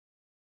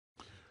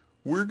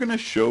We're going to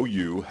show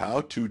you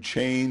how to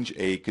change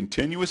a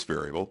continuous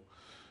variable.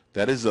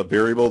 That is a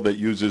variable that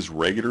uses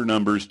regular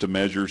numbers to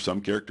measure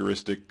some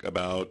characteristic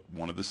about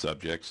one of the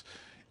subjects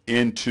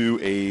into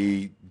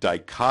a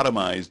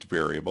dichotomized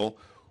variable.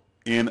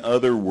 In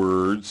other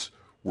words,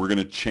 we're going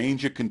to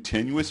change a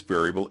continuous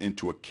variable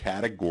into a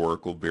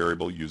categorical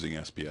variable using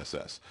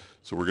SPSS.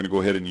 So we're going to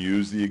go ahead and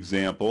use the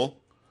example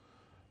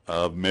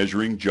of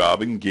measuring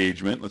job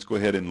engagement. Let's go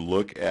ahead and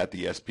look at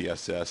the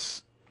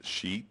SPSS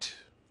sheet.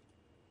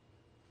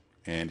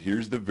 And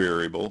here's the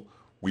variable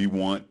we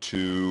want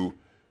to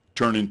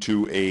turn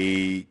into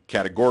a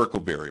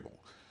categorical variable.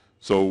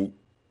 So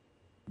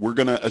we're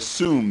going to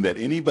assume that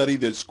anybody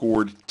that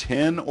scored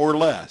 10 or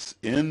less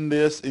in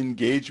this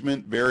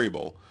engagement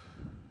variable,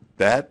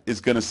 that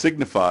is going to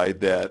signify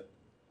that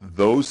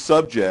those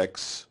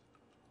subjects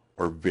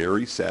are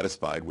very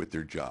satisfied with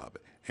their job.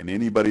 And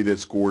anybody that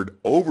scored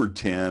over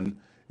 10,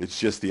 it's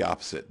just the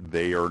opposite.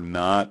 They are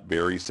not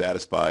very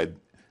satisfied.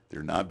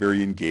 They're not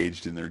very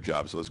engaged in their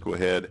job. So let's go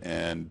ahead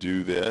and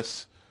do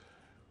this.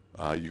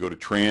 You go to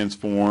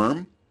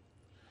transform,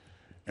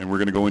 and we're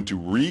going to go into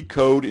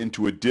recode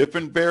into a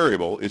different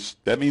variable.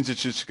 That means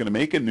it's just going to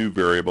make a new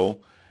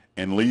variable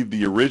and leave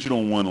the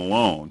original one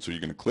alone. So you're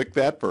going to click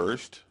that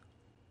first.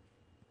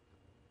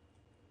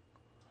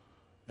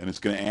 And it's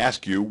going to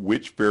ask you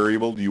which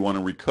variable do you want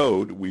to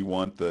recode. We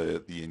want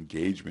the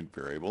engagement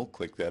variable.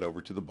 Click that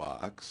over to the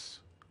box.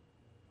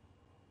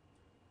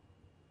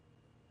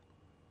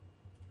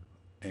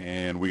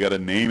 And we got to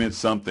name it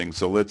something.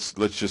 So let's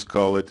just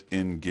call it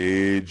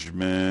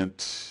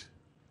engagement.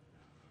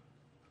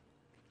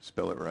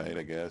 Spell it right,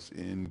 I guess.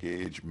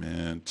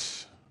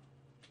 Engagement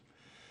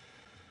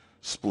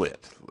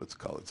split. Let's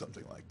call it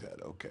something like that.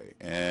 Okay.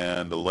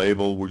 And the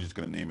label, we're just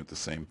going to name it the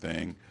same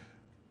thing.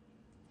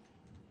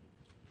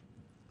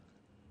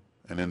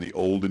 And then the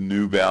old and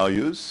new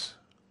values.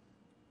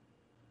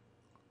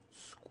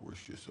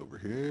 Squish this over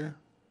here.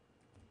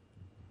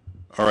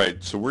 All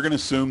right, so we're going to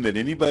assume that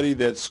anybody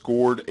that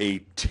scored a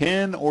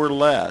 10 or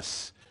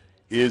less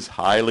is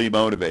highly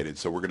motivated.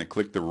 So we're going to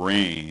click the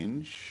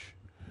range,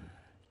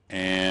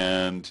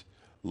 and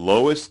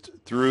lowest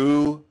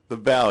through the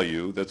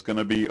value, that's going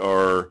to be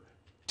our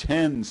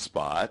 10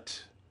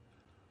 spot.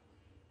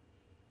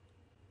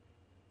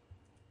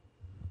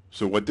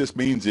 So what this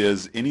means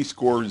is any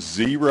score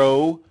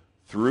 0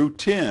 through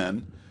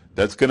 10,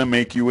 that's going to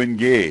make you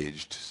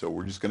engaged. So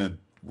we're going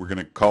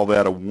to call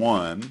that a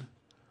 1.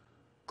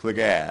 Click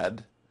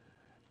add,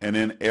 and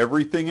then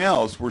everything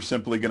else we're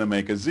simply going to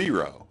make a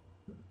 0.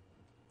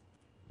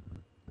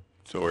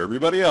 So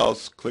everybody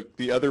else, click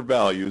the other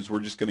values, we're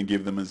just going to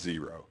give them a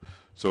 0.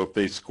 So if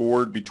they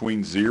scored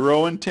between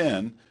 0 and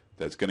 10,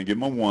 that's going to give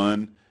them a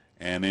 1,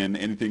 and then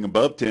anything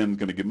above 10 is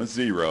going to give them a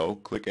 0.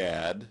 Click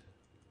add,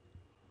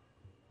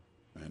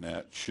 and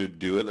that should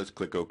do it. Let's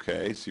click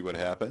OK, see what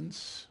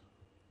happens.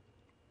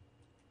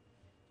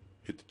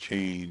 Hit the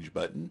change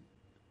button,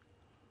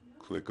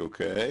 click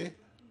OK.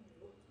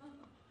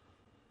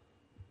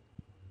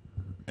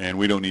 And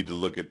we don't need to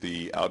look at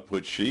the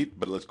output sheet,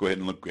 but let's go ahead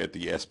and look at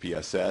the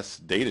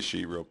SPSS data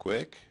sheet real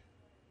quick.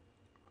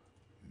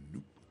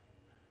 Nope.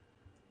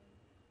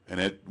 And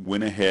it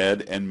went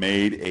ahead and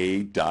made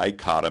a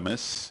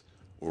dichotomous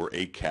or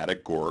a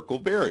categorical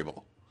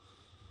variable.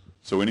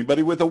 So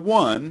anybody with a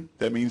 1,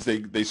 that means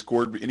they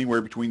scored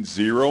anywhere between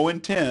 0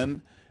 and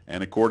 10,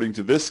 and according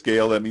to this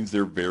scale, that means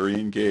they're very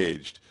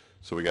engaged.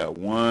 So we got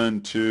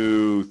 1,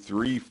 2,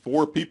 3,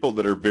 4 people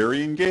that are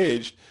very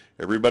engaged.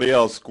 Everybody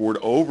else scored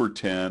over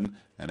 10,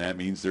 and that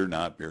means they're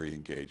not very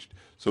engaged.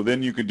 So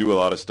then you can do a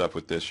lot of stuff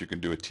with this. You can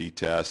do a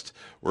t-test,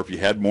 or if you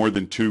had more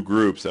than 2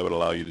 groups, that would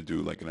allow you to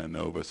do like an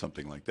ANOVA,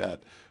 something like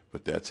that.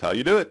 But that's how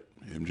you do it.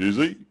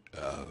 MGZ,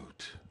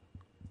 out.